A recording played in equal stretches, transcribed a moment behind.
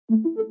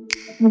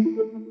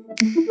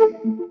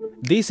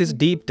This is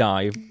Deep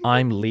Dive.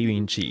 I'm Li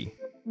Yunqi.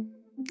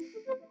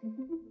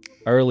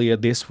 Earlier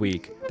this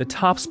week, the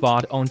top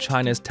spot on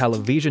China's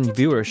television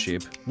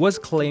viewership was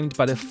claimed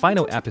by the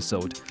final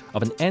episode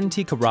of an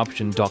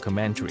anti-corruption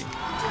documentary.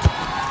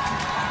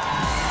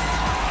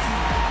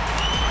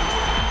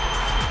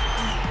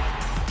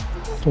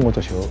 中国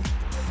足球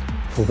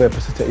腐败不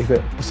是在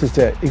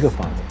一个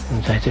方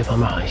面，在这方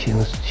面好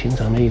像形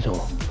成了一种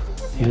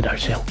有点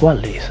像惯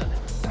例似的。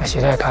在现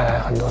在看来，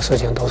很多事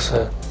情都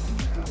是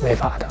违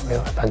法的、违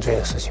法犯罪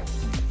的事情。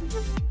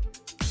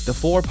 The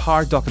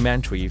four-part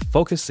documentary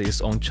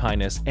focuses on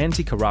China's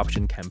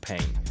anti-corruption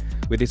campaign,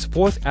 with its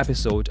fourth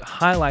episode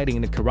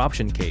highlighting the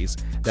corruption case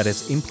that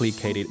has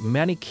implicated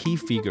many key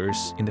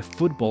figures in the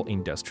football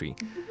industry,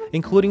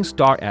 including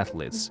star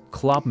athletes,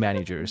 club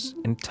managers,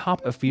 and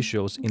top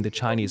officials in the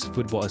Chinese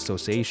Football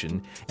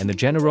Association and the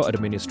General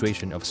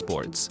Administration of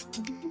Sports.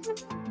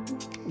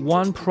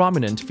 One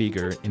prominent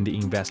figure in the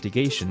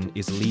investigation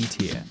is Li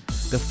Tie,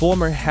 the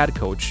former head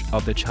coach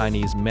of the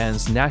Chinese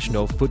men's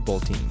national football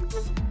team.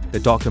 The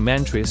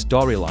documentary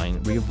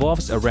storyline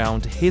revolves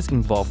around his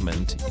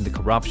involvement in the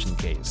corruption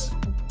case.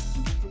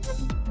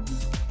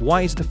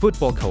 Why is the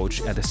football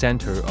coach at the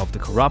center of the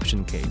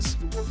corruption case?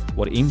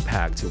 What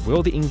impact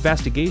will the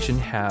investigation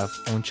have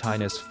on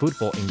China's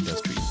football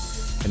industry?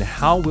 And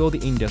how will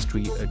the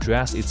industry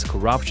address its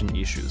corruption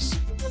issues?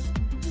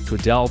 To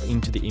delve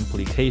into the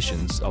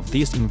implications of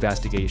this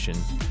investigation,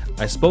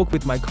 I spoke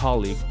with my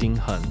colleague Ding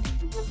Heng.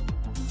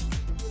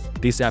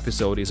 This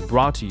episode is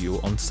brought to you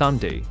on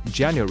Sunday,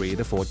 January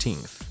the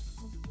 14th.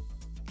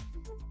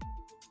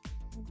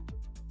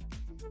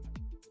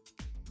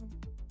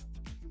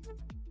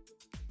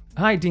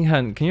 Hi, Ding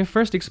Heng. Can you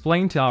first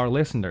explain to our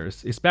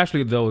listeners,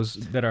 especially those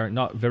that are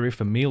not very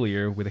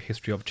familiar with the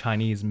history of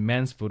Chinese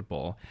men's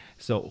football,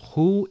 so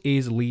who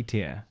is Li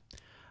Tie?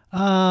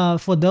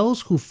 For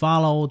those who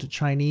followed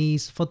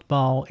Chinese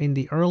football in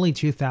the early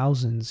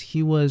 2000s,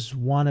 he was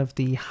one of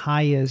the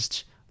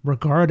highest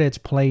regarded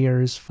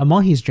players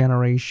among his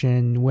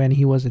generation. When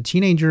he was a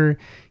teenager,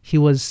 he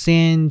was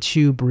sent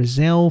to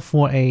Brazil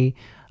for a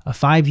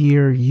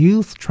 5-year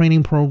youth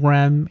training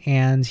program,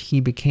 and he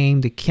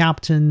became the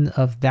captain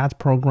of that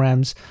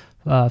program's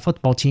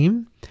football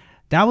team.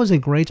 That was a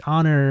great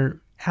honor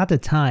at the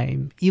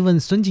time. Even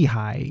Sun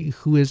Jihai,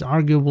 who is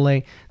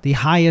arguably the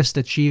highest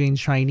achieving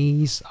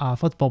Chinese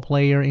football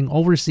player in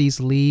overseas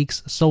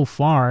leagues so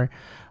far,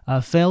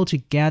 failed to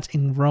get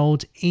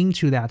enrolled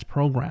into that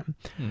program.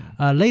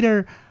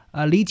 Later,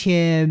 Li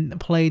Tie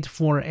played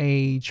for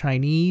a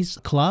Chinese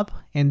club,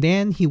 and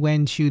then he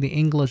went to the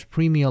English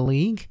Premier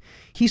League.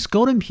 His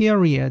golden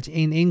period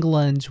in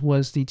England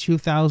was the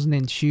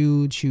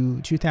 2002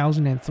 to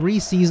 2003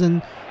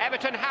 season.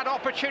 Everton had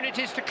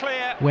opportunities to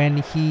clear, when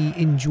he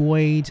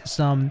enjoyed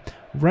some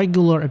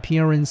regular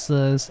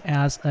appearances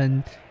as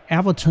an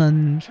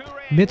Everton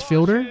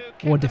midfielder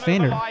or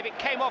defender. It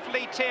came off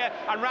Li Tie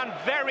and ran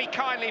very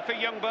kindly for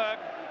Youngberg.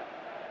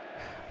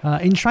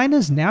 In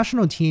China's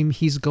national team,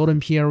 his golden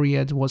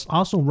period was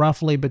also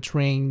roughly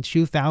between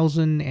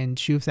 2000 and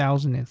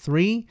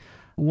 2003.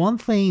 One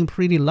thing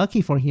pretty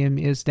lucky for him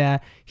is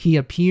that he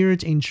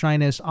appeared in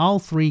China's all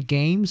 3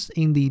 games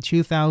in the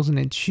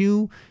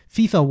 2002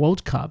 FIFA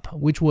World Cup,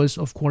 which was,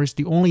 of course,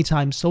 the only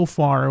time so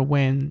far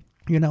when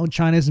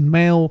China's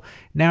male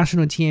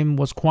national team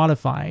was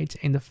qualified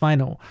in the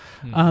final.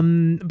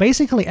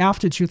 Basically,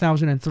 after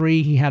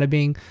 2003, he had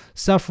been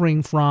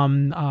suffering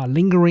from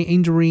lingering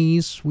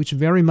injuries, which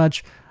very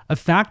much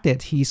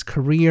affected his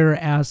career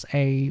as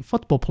a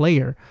football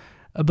player.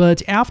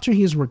 But after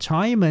his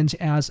retirement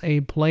as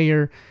a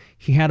player,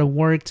 he had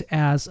worked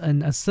as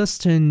an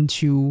assistant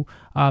to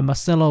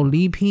Marcelo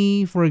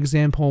Lippi, for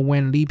example,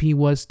 when Lippi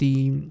was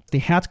the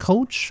head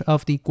coach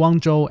of the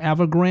Guangzhou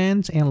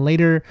Evergrande and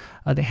later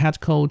the head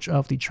coach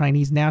of the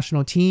Chinese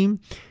national team.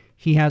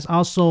 He has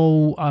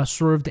also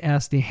served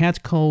as the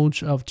head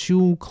coach of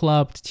 2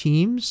 club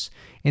teams,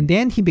 and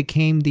then he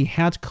became the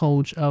head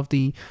coach of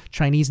the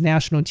Chinese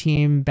national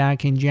team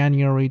back in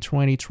January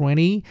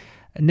 2020.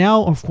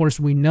 Now, of course,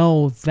 we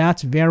know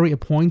that very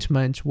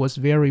appointment was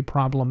very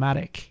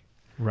problematic.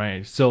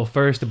 Right. So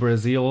first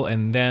Brazil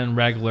and then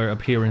regular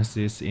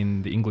appearances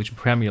in the English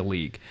Premier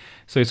League.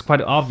 So it's quite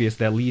obvious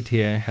that Li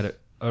Tie had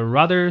a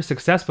rather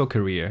successful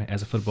career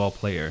as a football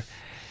player.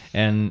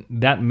 And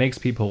that makes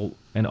people,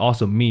 and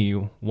also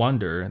me,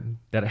 wonder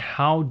that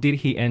how did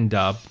he end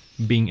up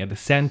being at the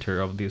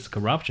center of this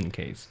corruption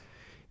case?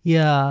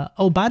 Yeah.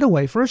 Oh, by the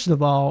way, first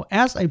of all,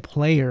 as a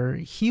player,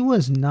 he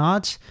was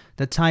not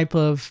the type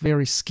of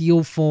very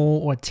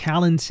skillful or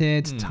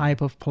talented type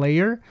of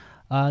player.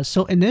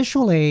 So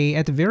initially,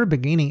 at the very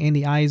beginning, in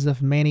the eyes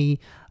of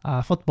many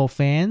football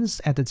fans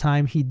at the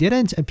time, he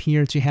didn't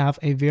appear to have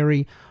a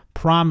very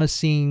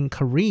promising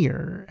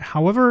career.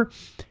 However,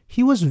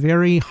 he was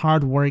very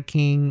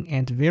hardworking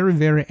and very,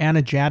 very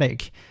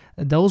energetic.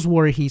 Those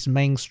were his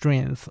main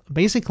strengths.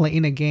 Basically,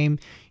 in a game,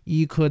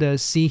 you could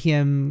see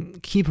him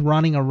keep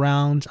running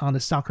around on the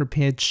soccer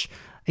pitch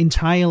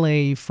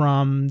entirely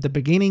from the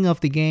beginning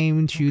of the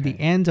game to the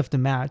end of the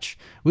match.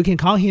 We can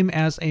call him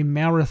as a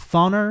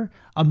marathoner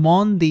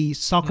among the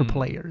soccer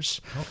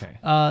players.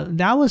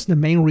 That was the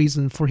main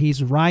reason for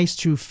his rise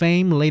to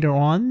fame later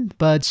on.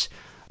 But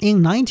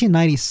in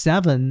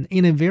 1997,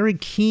 in a very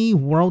key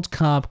World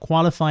Cup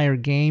qualifier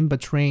game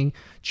between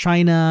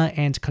China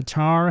and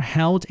Qatar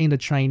held in the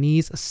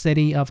Chinese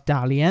city of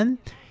Dalian,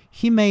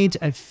 he made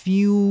a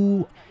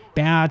few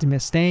bad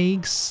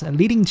mistakes,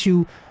 leading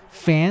to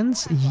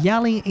fans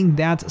yelling in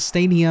that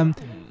stadium,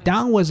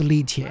 "Down was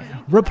Li Tie,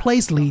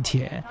 replace Li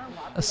Tie,"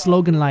 a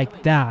slogan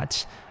like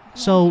that.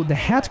 So the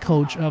head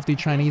coach of the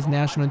Chinese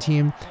national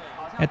team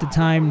at the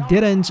time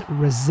didn't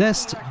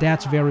resist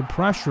that very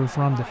pressure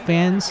from the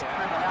fans.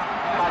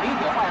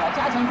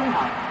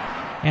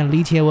 And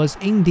Li Tie was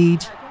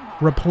indeed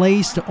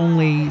replaced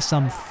only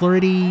some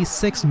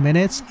 36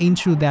 minutes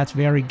into that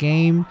very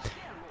game.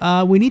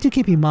 We need to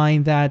keep in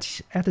mind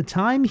that at the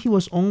time he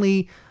was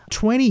only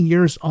 20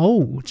 years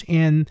old,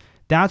 and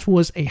that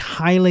was a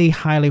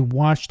highly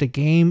watched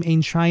game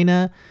in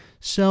China.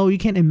 So you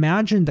can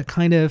imagine the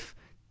kind of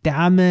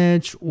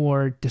damage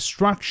or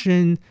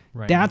destruction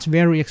that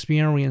very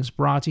experience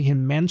brought to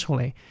him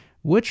mentally,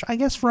 which I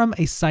guess from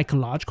a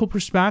psychological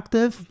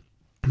perspective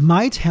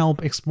might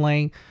help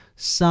explain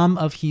some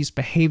of his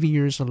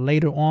behaviors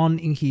later on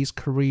in his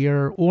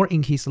career or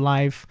in his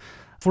life.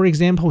 For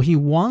example, he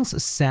once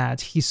said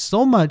he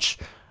so much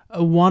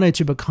wanted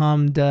to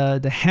become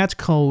the head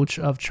coach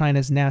of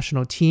China's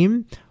national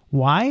team.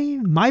 Why?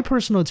 My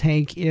personal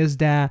take is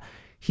that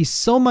he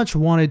so much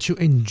wanted to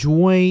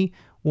enjoy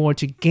or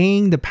to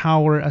gain the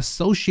power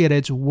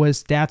associated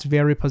with that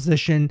very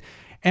position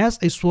as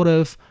a sort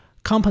of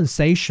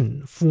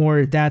compensation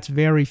for that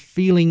very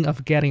feeling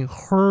of getting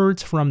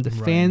hurt from the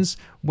fans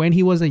when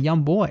he was a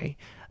young boy.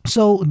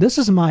 So this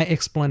is my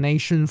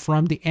explanation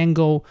from the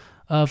angle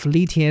of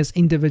Li Tie's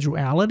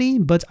individuality,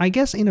 but I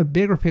guess in a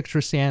bigger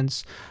picture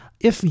sense,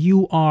 if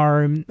you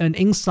are an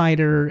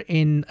insider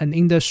in an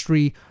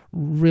industry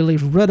really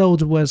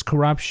riddled with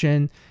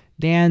corruption,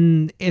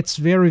 then it's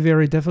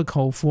very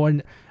difficult for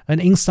an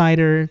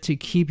insider to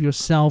keep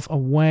yourself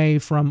away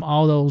from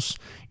all those,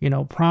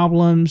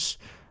 problems.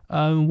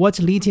 What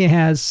Li Tie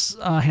has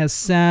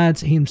said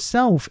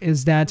himself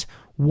is that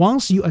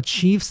once you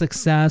achieve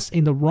success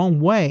in the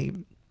wrong way,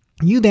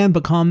 you then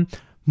become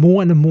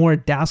more and more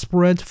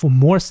desperate for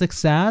more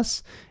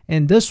success,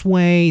 and this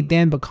way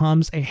then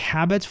becomes a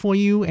habit for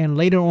you, and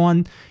later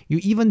on you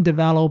even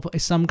develop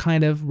some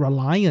kind of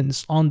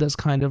reliance on this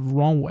kind of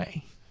wrong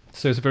way.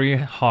 So it's very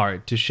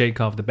hard to shake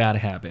off the bad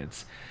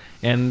habits.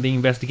 And the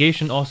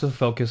investigation also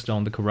focused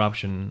on the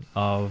corruption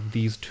of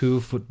these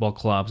two football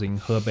clubs in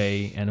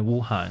Hebei and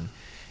Wuhan.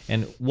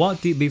 And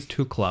what did these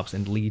two clubs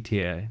and Li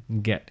Tie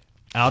get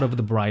out of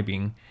the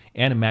bribing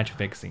and match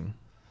fixing?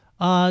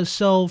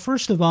 So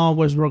first of all,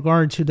 with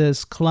regard to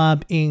this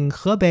club in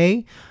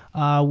Hebei,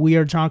 we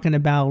are talking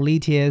about Li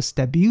Tie's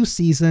debut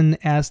season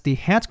as the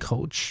head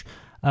coach.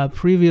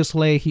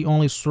 Previously, he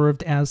only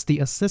served as the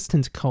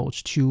assistant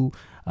coach to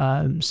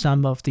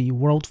some of the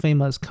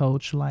world-famous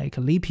coach like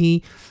Li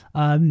Pi.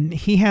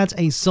 He had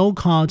a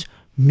so-called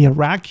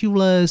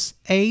miraculous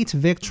 8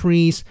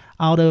 victories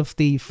out of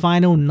the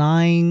final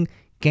 9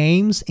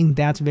 games in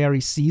that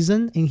very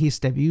season, in his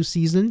debut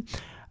season.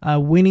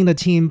 Winning the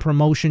team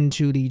promotion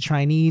to the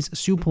Chinese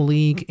Super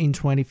League in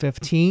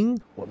 2015.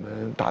 我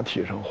们大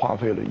体上花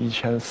费了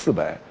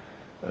1400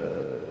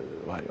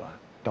万元。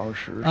当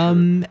时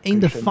In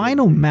the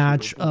final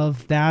match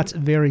of that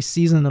very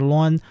season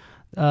alone,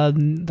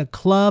 the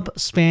club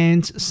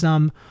spent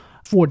some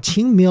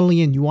 14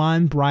 million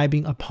yuan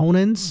bribing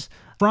opponents,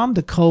 from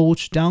the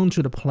coach down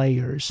to the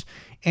players.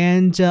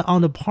 And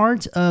on the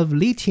part of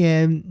Li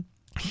Tie,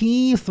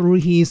 he, through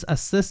his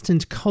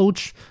assistant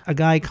coach, a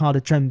guy called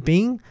Zheng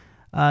Bing,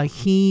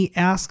 he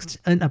asked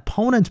an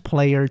opponent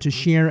player to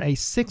share a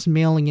 6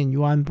 million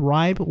yuan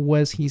bribe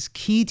with his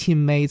key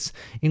teammates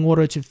in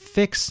order to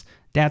fix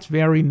that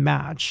very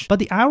match. But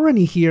the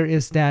irony here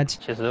is that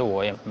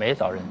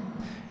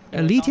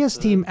Li Tie's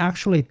team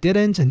actually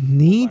didn't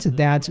need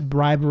that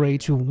bribery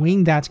to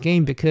win that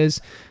game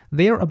because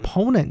their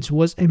opponent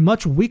was a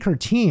much weaker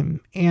team.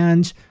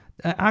 And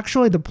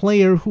actually, the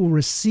player who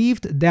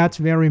received that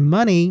very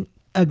money,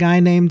 a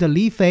guy named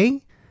Li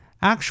Fei,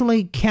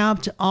 actually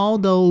kept all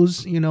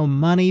those,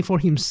 money for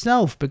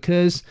himself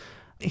because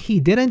he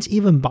didn't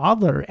even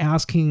bother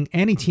asking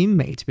any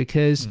teammate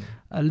because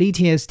Li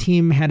Tie's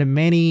team had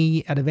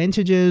many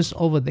advantages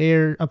over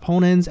their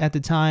opponents at the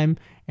time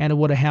and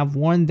would have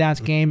won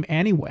that game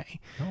anyway.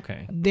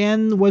 Okay.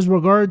 Then with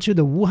regard to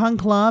the Wuhan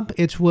club,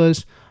 it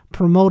was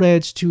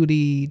promoted to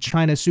the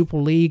China Super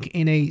League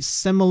in a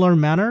similar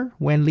manner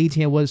when Li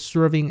Tie was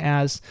serving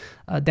as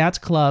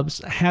that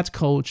club's head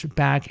coach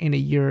back in the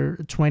year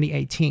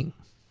 2018.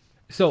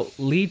 So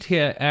Li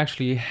Tie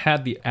actually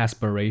had the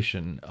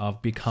aspiration of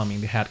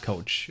becoming the head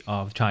coach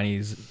of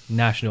Chinese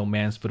national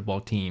men's football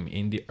team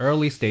in the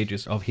early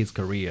stages of his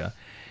career.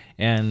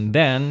 And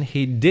then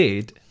he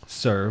did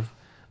serve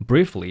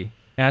briefly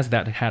as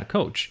that head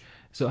coach.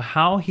 So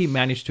how he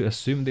managed to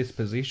assume this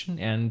position,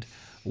 and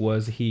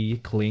was he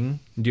clean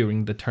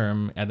during the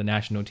term at the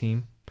national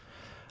team?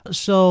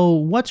 So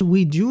what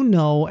we do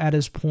know at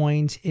this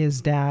point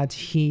is that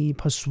he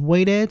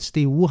persuaded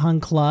the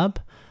Wuhan club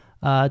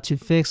to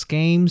fix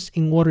games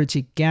in order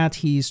to get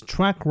his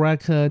track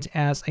record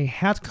as a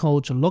head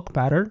coach look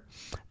better.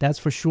 That's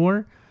for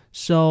sure.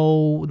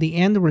 So the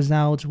end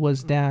result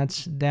was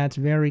that that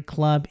very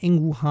club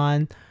in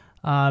Wuhan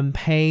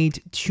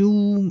paid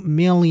 2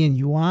 million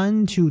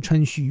yuan to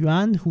Chen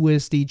Xuyuan, who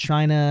is the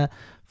China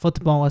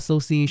Football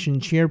Association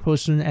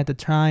chairperson at the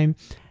time,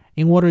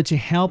 in order to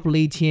help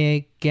Li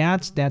Tie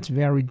get that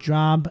very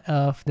job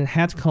of the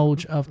head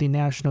coach of the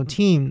national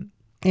team.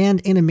 And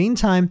in the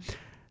meantime,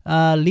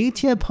 Li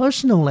Tie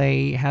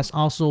personally has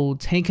also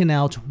taken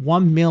out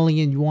 1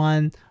 million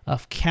yuan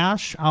of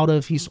cash out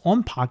of his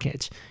own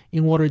pocket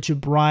in order to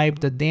bribe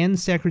the then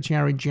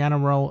Secretary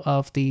General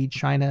of the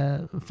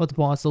China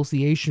Football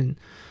Association.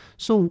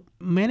 So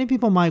many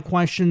people might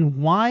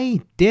question, why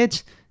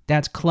did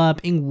that club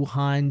in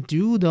Wuhan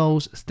do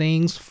those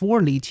things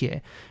for Li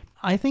Tie?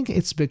 I think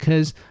it's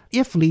because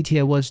if Li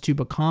Tie was to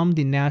become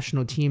the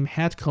national team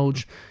head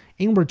coach,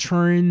 in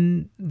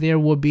return, there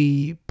will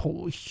be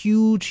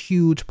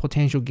huge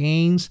potential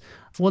gains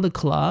for the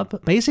club.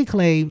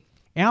 Basically,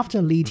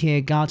 after Li Tie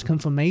got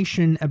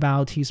confirmation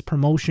about his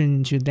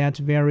promotion to that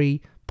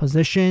very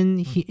position,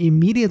 he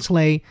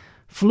immediately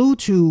flew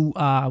to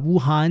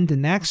Wuhan the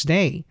next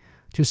day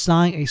to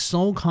sign a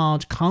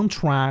so-called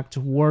contract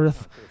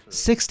worth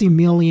 60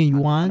 million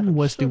yuan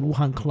with the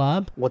Wuhan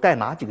club. 我带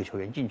哪几个球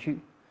员进去，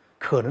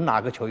可能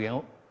哪个球员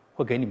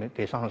会给你们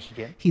给上时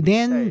间。 He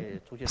then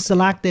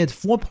selected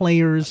 4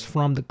 players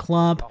from the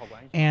club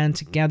and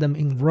get them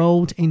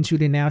enrolled into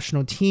the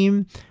national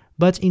team.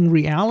 But in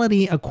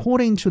reality,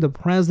 according to the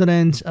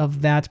president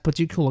of that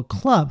particular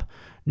club,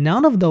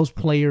 none of those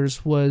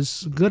players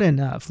was good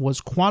enough,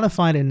 was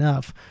qualified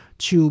enough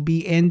to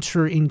be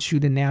entered into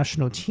the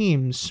national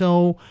team.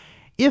 So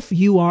if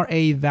you are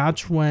a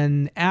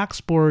veteran,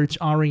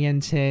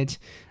 export-oriented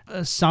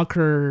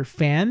soccer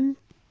fan,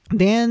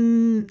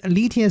 then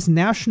Li Tie's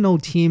national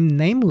team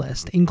name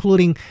list,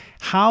 including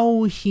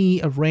how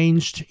he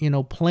arranged,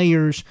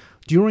 players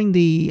during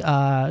the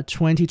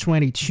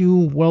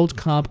 2022 World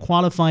Cup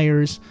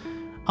qualifiers,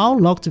 all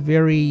looked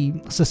very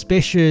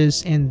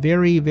suspicious and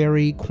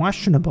very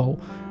questionable.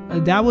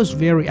 That was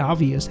very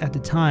obvious at the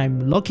time.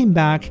 Looking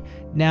back,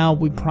 now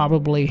we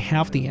probably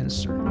have the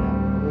answer.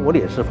 我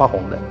脸是发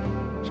红的，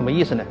什么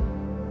意思呢？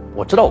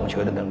我知道我们球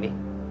员的能力，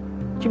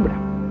进不了，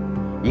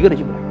一个都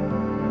进不了。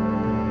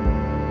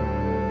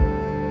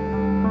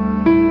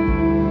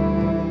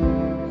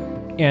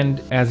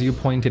 And as you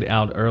pointed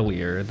out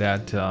earlier,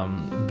 that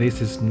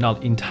this is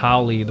not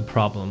entirely the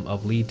problem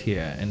of Li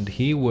Tie, and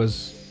he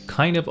was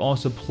kind of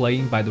also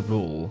playing by the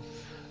rule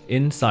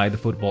inside the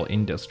football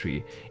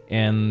industry.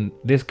 And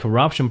this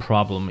corruption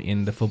problem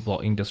in the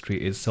football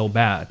industry is so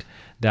bad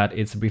that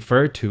it's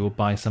referred to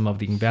by some of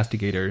the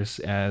investigators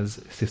as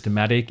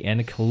systematic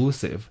and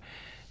collusive.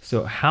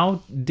 So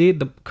how did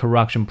the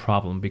corruption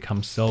problem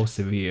become so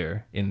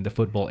severe in the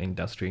football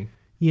industry?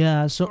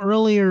 Yeah, so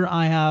earlier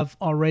I have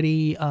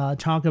already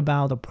talked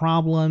about the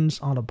problems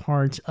on the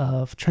part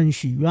of Chen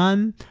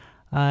Xuyuan.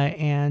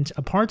 And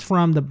apart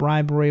from the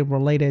bribery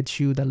related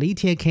to the Li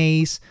Tie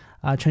case,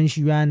 Chen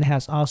Xuyuan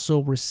has also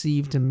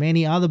received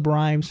many other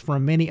bribes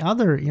from many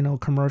other,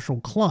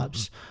 commercial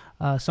clubs,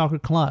 soccer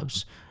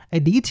clubs. A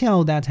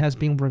detail that has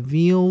been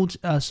revealed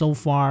so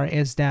far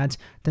is that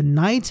the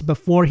night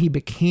before he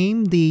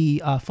became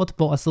the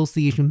Football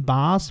Association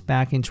boss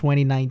back in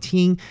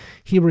 2019,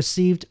 he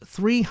received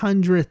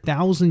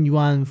 300,000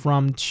 yuan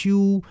from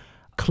 2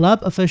 club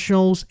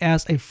officials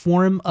as a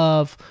form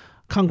of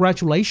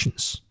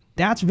congratulations.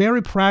 That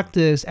very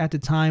practice at the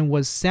time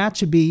was said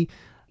to be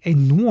a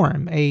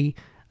norm,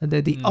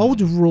 the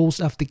old rules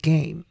of the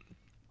game.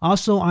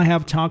 Also, I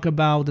have talked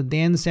about the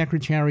then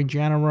Secretary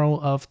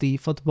General of the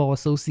Football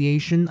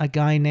Association, a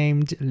guy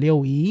named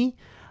Liu Yi.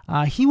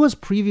 He was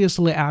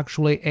previously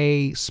actually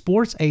a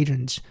sports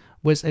agent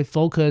with a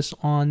focus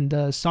on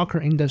the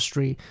soccer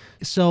industry.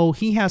 So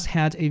he has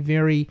had a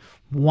very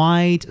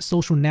wide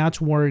social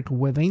network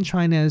within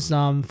China's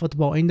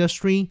football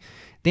industry.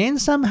 Then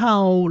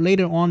somehow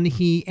later on,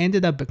 he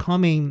ended up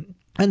becoming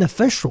an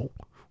official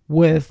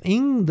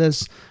within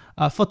this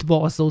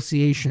football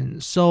association.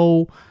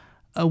 So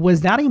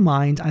with that in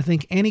mind, I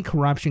think any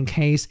corruption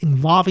case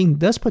involving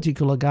this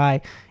particular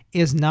guy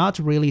is not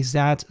really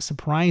that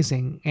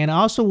surprising. And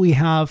also we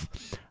have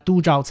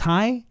Du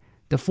Zhaocai,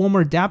 the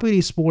former deputy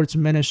sports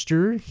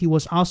minister. He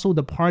was also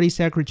the party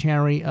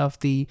secretary of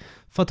the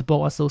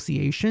Football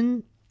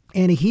Association.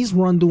 And his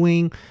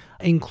wrongdoing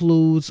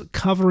includes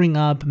covering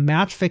up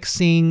match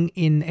fixing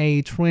in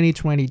a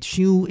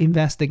 2022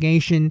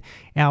 investigation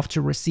after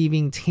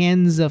receiving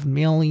tens of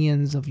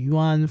millions of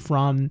yuan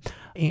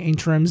in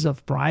terms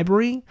of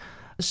bribery.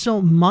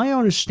 So my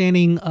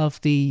understanding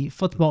of the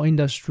football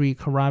industry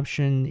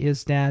corruption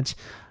is that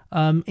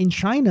in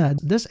China,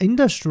 this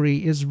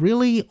industry is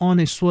really on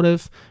a sort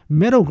of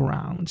middle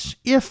ground.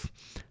 If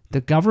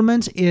the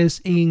government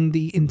is in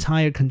the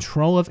entire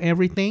control of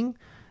everything,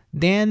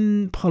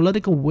 then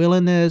political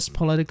willingness,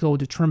 political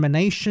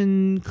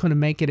determination could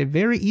make it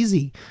very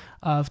easy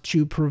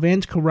to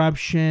prevent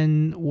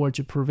corruption or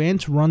to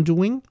prevent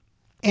wrongdoing.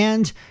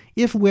 And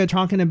if we're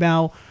talking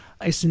about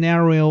a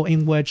scenario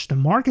in which the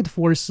market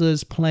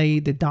forces play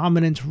the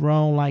dominant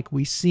role like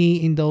we see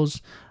in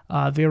those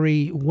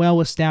very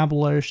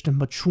well-established,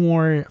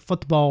 mature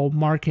football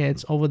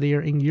markets over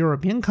there in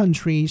European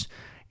countries,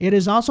 it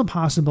is also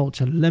possible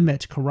to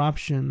limit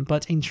corruption.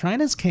 But in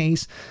China's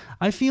case,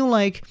 I feel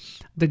like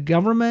the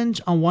government,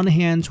 on one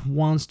hand,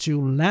 wants to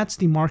let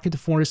the market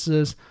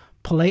forces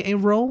play a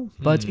role,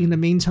 but in the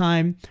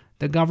meantime,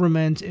 the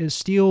government is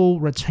still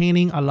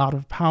retaining a lot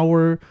of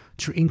power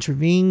to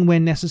intervene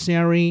when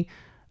necessary.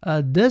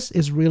 This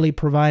is really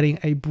providing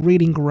a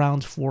breeding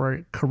ground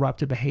for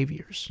corrupt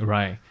behaviors.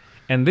 Right.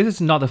 And this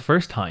is not the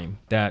first time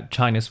that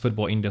China's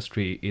football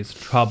industry is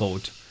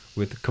troubled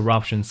with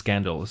corruption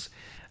scandals.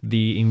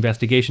 The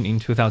investigation in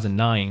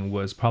 2009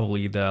 was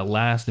probably the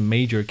last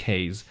major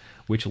case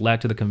which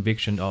led to the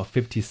conviction of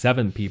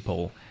 57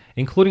 people,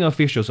 including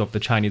officials of the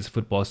Chinese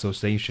Football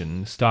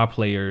Association, star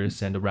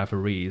players, and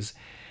referees.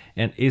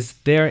 And is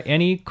there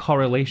any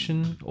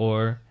correlation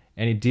or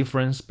any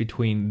difference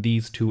between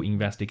these two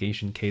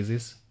investigation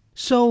cases?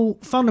 So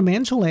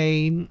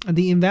fundamentally,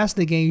 the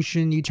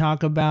investigation you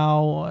talk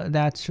about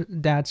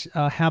that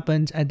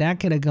happened a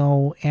decade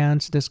ago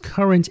and this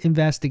current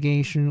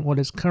investigation or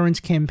this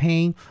current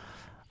campaign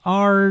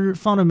are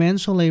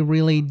fundamentally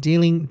really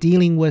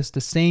dealing with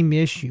the same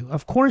issue.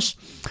 Of course,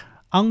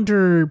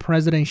 under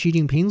President Xi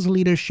Jinping's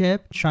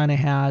leadership, China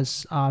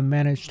has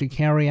managed to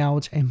carry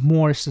out a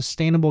more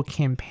sustainable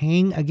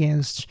campaign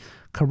against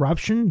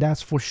corruption.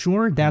 That's for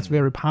sure. That's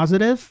very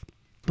positive.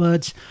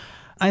 But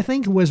I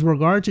think with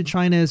regard to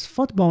China's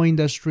football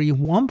industry,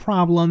 one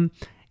problem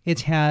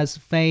it has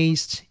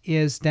faced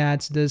is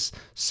that this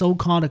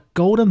so-called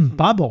golden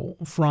bubble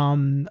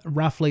from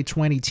roughly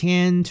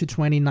 2010 to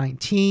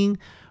 2019,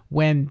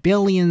 when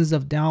billions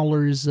of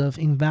dollars of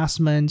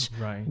investment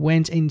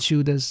went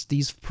into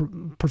these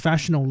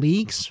professional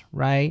leagues,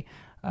 right?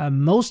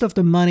 Most of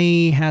the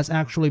money has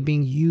actually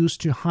been used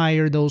to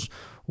hire those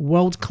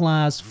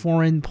world-class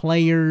foreign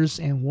players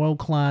and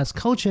world-class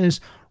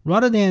coaches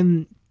rather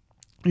than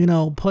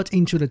put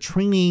into the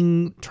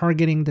training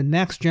targeting the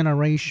next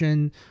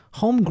generation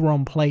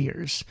homegrown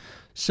players.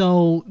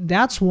 So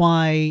that's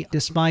why,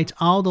 despite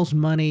all those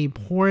money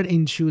poured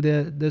into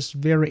this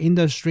very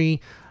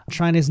industry,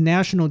 China's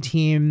national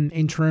team,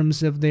 in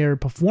terms of their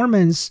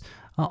performance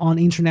on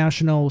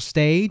international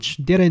stage,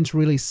 didn't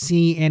really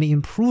see any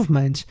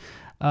improvement.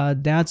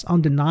 That's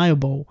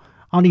undeniable.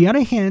 On the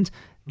other hand,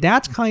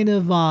 that kind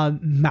of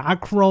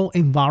macro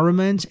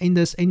environment in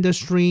this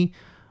industry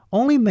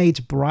only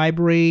made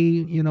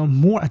bribery,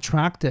 more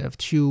attractive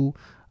to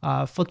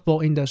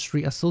football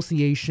industry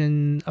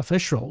association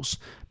officials,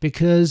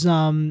 because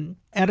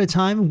at a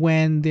time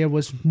when there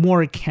was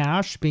more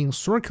cash being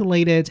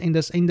circulated in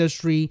this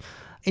industry,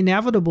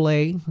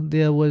 inevitably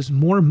there was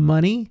more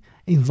money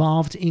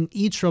involved in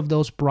each of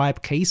those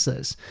bribe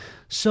cases.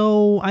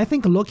 So I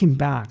think looking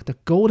back, the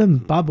golden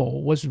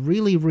bubble was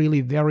really,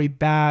 really very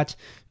bad,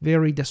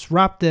 very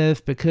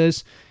disruptive,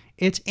 because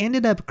it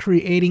ended up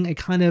creating a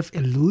kind of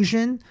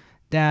illusion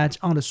that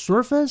on the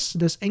surface,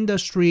 this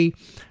industry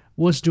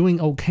was doing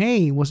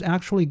okay, was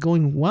actually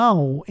going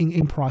well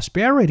in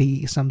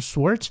prosperity some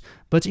sort,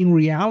 but in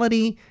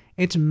reality,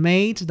 it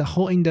made the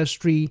whole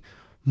industry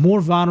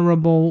more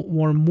vulnerable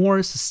or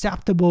more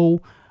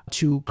susceptible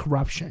to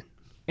corruption.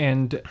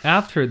 And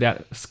after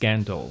that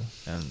scandal,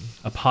 and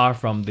apart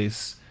from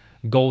this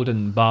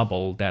golden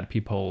bubble that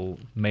people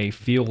may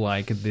feel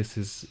like this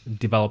is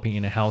developing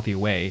in a healthy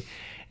way,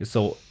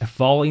 so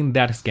following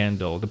that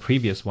scandal, the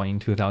previous one in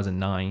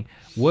 2009,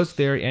 was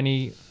there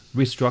any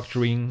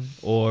restructuring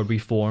or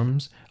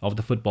reforms of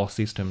the football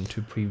system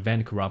to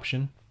prevent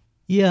corruption?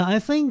 Yeah, I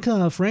think,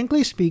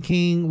 frankly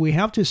speaking, we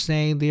have to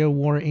say there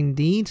were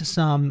indeed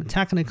some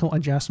technical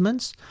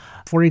adjustments.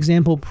 For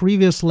example,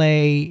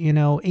 previously,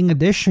 in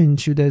addition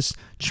to this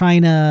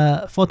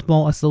China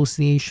Football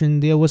Association,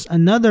 there was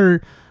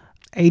another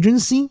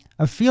agency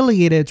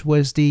affiliated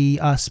with the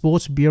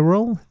Sports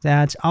Bureau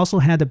that also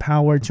had the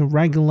power to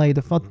regulate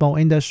the football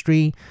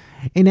industry.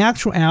 In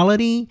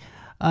actuality,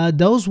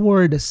 those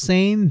were the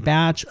same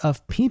batch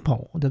of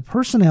people. The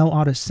personnel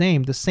are the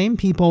same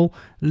people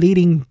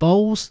leading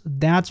both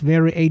that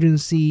very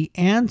agency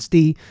and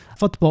the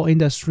Football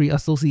Industry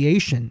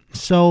Association.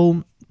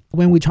 So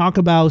when we talk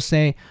about,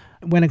 say,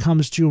 when it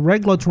comes to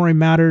regulatory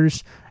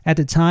matters, at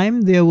the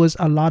time there was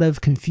a lot of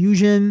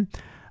confusion.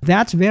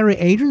 That very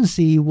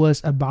agency was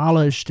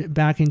abolished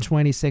back in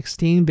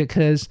 2016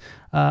 because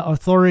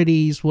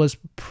authorities was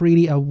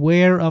pretty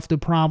aware of the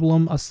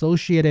problem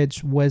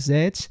associated with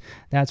it.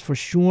 That's for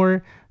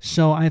sure.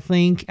 So I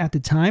think at the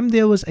time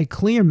there was a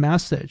clear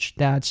message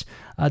that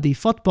the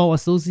Football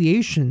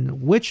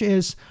Association, which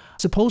is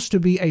supposed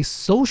to be a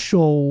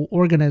social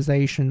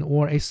organization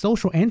or a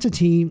social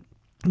entity,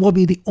 will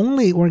be the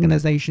only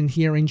organization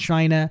here in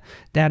China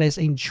that is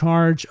in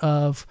charge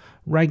of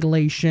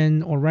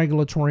regulation or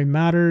regulatory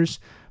matters.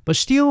 But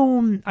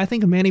still, I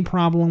think many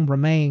problems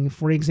remain.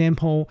 For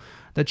example,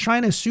 the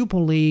China Super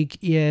League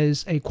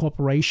is a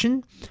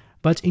corporation,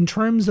 but in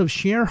terms of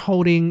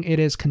shareholding, it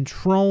is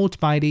controlled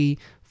by the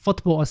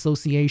Football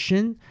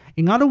Association.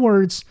 In other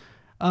words,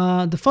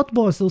 the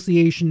Football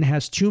Association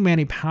has too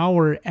many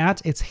power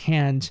at its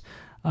hand.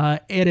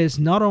 It is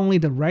not only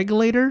the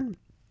regulator,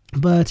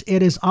 but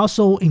it is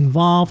also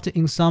involved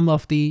in some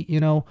of the,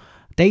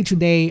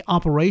 day-to-day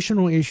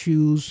operational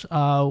issues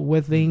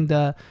within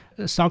the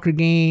soccer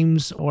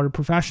games or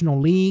professional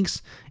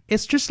leagues.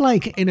 It's just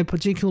like in a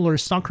particular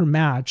soccer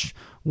match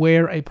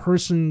where a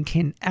person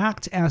can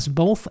act as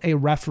both a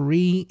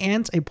referee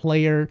and a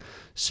player.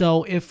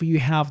 So if you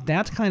have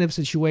that kind of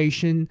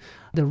situation,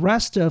 the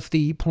rest of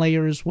the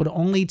players would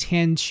only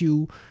tend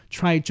to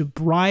try to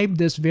bribe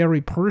this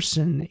very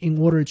person in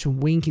order to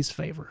win his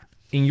favor.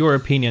 In your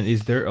opinion,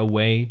 is there a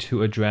way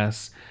to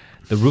address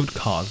the root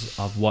cause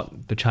of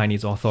what the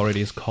Chinese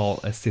authorities call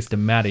a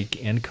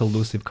systematic and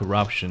collusive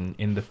corruption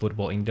in the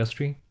football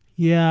industry?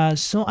 Yeah,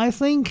 so I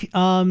think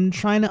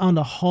China on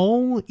the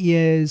whole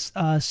is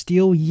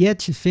still yet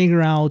to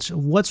figure out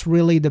what's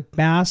really the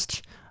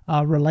best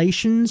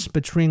relations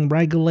between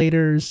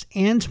regulators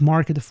and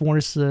market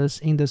forces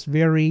in this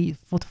very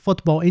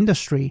football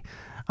industry.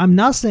 I'm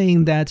not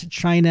saying that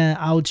China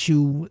ought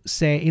to,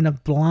 say, in a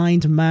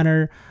blind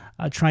manner,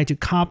 try to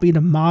copy the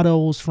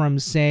models from,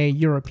 say,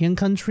 European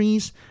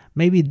countries.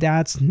 Maybe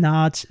that's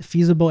not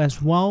feasible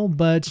as well.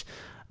 But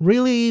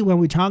really, when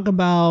we talk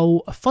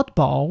about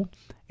football,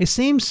 it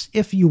seems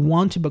if you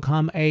want to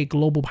become a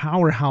global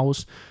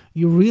powerhouse,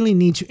 you really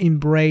need to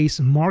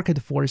embrace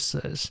market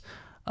forces.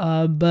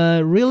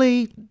 But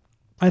really,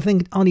 I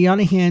think on the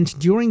other hand,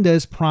 during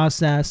this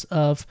process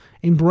of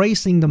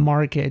embracing the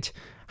market,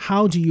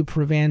 how do you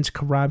prevent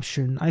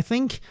corruption? I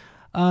think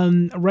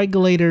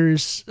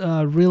regulators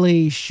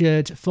really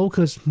should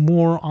focus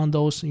more on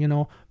those,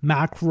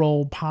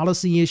 macro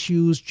policy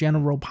issues,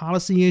 general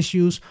policy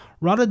issues,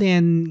 rather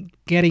than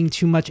getting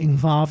too much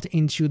involved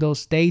into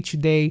those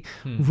day-to-day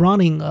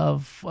running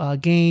of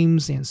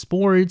games and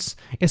sports,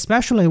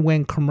 especially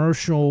when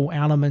commercial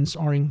elements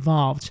are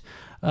involved.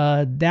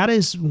 That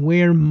is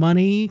where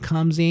money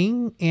comes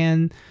in,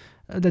 and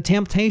the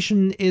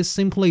temptation is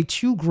simply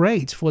too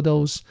great for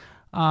those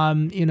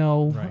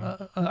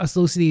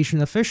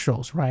association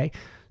officials, right?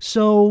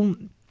 So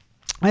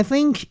I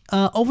think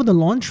over the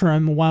long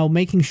term, while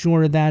making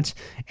sure that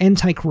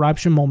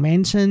anti-corruption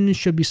momentum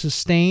should be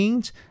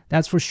sustained,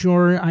 that's for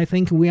sure, I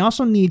think we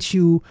also need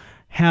to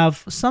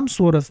have some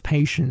sort of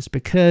patience,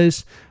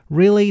 because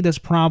really this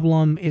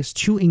problem is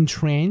too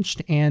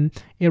entrenched and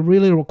it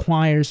really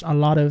requires a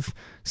lot of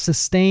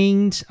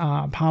sustained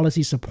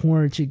policy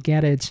support to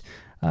get it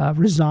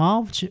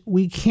resolved.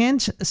 We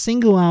can't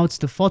single out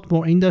the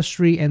football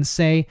industry and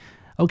say,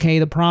 okay,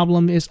 the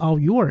problem is all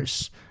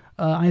yours.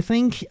 I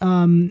think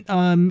in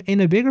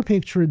a bigger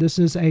picture, this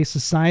is a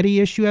society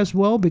issue as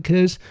well,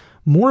 because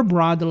more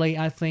broadly,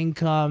 I think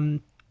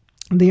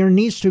there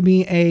needs to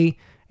be a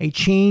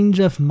change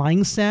of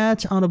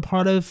mindset on the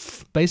part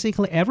of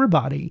basically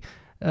everybody.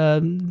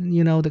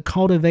 The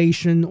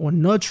cultivation or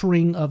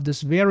nurturing of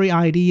this very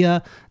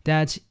idea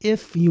that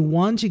if you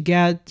want to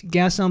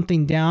get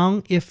something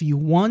down, if you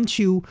want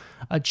to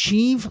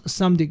achieve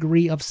some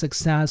degree of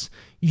success,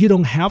 you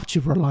don't have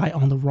to rely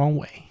on the wrong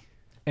way.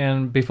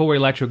 And before we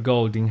let you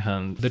go, Ding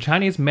Heng, the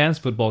Chinese men's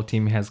football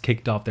team has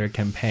kicked off their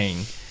campaign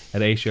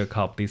at Asia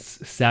Cup this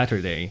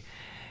Saturday.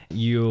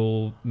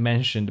 You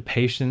mentioned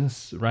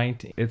patience,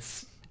 right?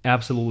 It's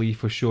absolutely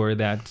for sure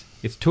that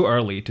it's too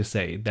early to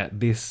say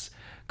that this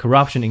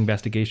corruption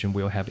investigation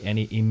will have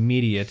any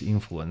immediate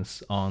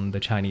influence on the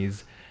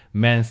Chinese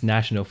men's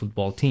national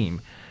football team.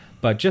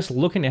 But just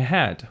looking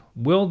ahead,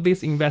 will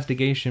this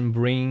investigation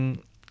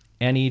bring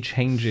any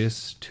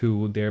changes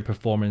to their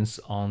performance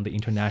on the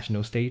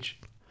international stage?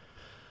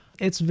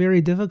 It's very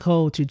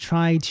difficult to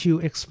try to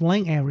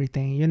explain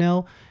everything.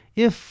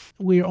 If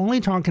we're only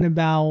talking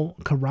about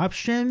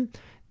corruption,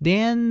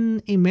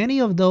 then in many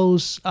of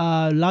those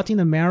Latin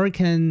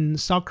American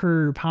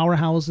soccer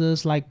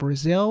powerhouses like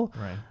Brazil,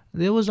 right,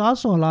 there was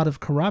also a lot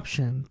of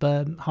corruption.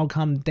 But how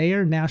come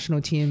their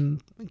national team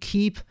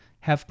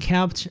have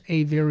kept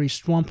a very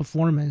strong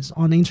performance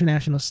on the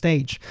international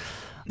stage?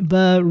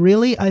 But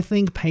really, I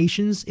think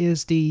patience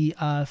is the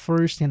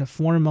first and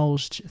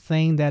foremost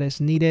thing that is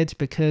needed,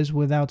 because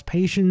without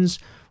patience,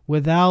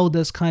 without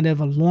this kind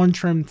of a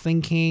long-term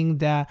thinking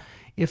that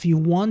if you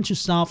want to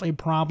solve a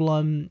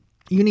problem,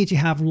 you need to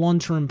have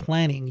long-term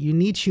planning. You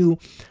need to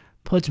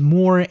put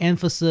more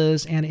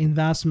emphasis and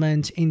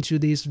investment into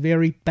this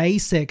very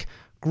basic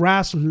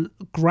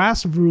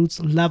grassroots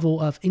level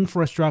of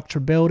infrastructure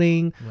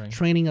building, right,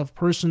 training of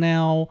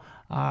personnel,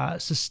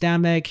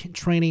 systemic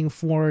training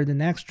for the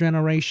next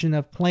generation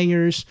of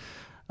players.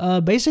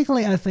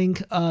 Basically, I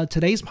think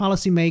today's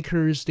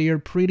policymakers, they are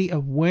pretty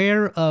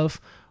aware of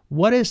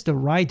what is the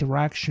right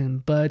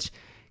direction, but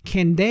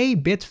can they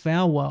bid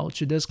farewell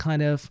to this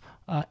kind of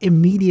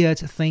immediate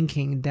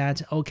thinking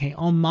that, okay,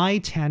 on my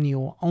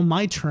tenure, on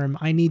my term,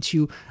 I need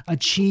to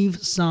achieve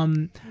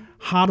some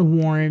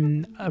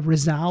hard-won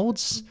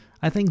results.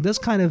 I think this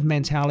kind of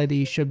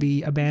mentality should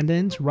be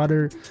abandoned,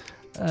 rather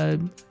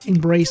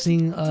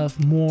embracing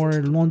of more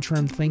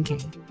long-term thinking.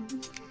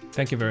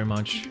 Thank you very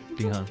much,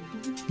 Ding Heng.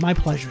 My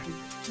pleasure.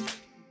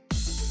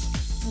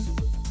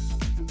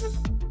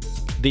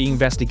 The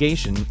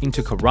investigation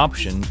into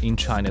corruption in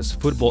China's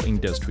football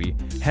industry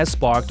has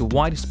sparked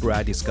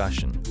widespread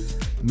discussion.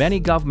 Many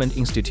government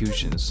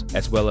institutions,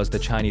 as well as the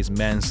Chinese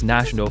men's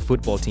national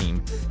football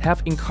team,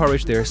 have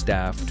encouraged their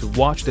staff to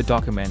watch the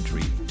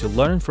documentary to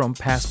learn from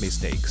past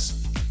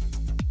mistakes.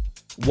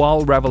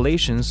 While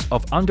revelations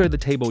of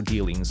under-the-table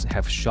dealings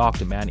have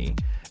shocked many,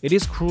 it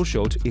is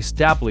crucial to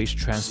establish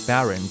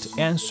transparent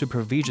and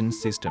supervision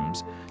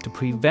systems to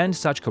prevent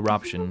such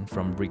corruption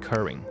from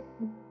recurring.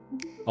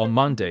 On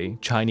Monday,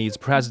 Chinese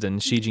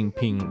President Xi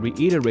Jinping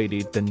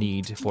reiterated the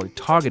need for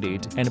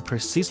targeted and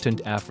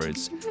persistent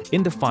efforts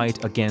in the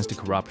fight against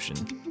corruption.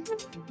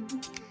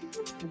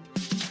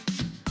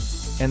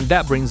 And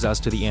that brings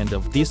us to the end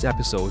of this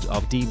episode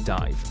of Deep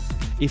Dive.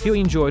 If you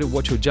enjoyed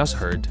what you just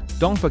heard,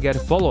 don't forget to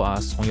follow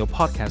us on your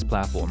podcast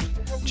platform.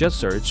 Just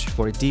search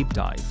for Deep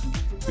Dive.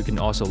 You can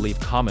also leave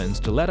comments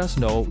to let us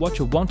know what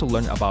you want to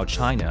learn about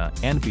China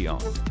and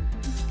beyond.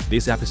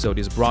 This episode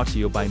is brought to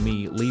you by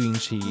me, Li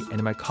Yunqi,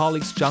 and my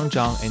colleagues Zhang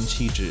Zhang and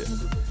Qi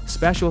Zhi.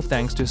 Special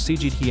thanks to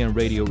CGTN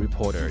Radio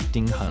reporter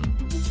Ding Heng.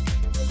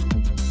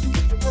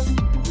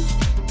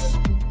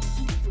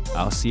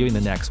 I'll see you in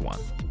the next one.